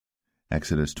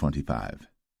Exodus 25.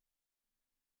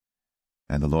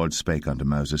 And the Lord spake unto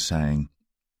Moses, saying,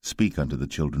 Speak unto the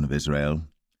children of Israel,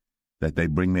 that they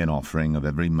bring me an offering of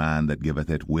every man that giveth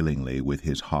it willingly with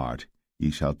his heart. Ye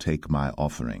shall take my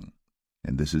offering.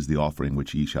 And this is the offering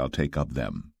which ye shall take of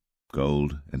them,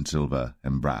 gold, and silver,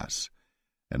 and brass,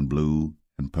 and blue,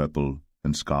 and purple,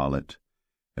 and scarlet,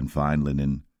 and fine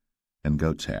linen, and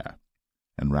goat's hair,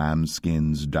 and rams'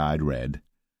 skins dyed red,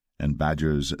 and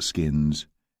badgers' skins,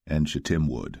 and shittim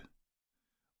wood,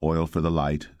 oil for the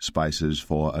light, spices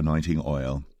for anointing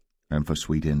oil, and for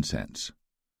sweet incense,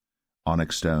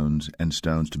 onyx stones, and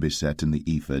stones to be set in the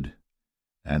ephod,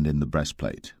 and in the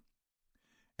breastplate.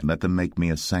 And let them make me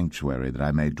a sanctuary, that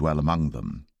I may dwell among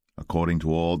them, according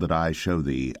to all that I show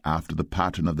thee, after the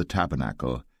pattern of the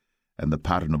tabernacle, and the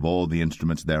pattern of all the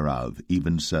instruments thereof,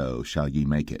 even so shall ye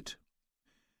make it.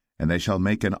 And they shall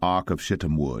make an ark of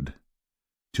shittim wood,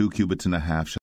 2 cubits and a half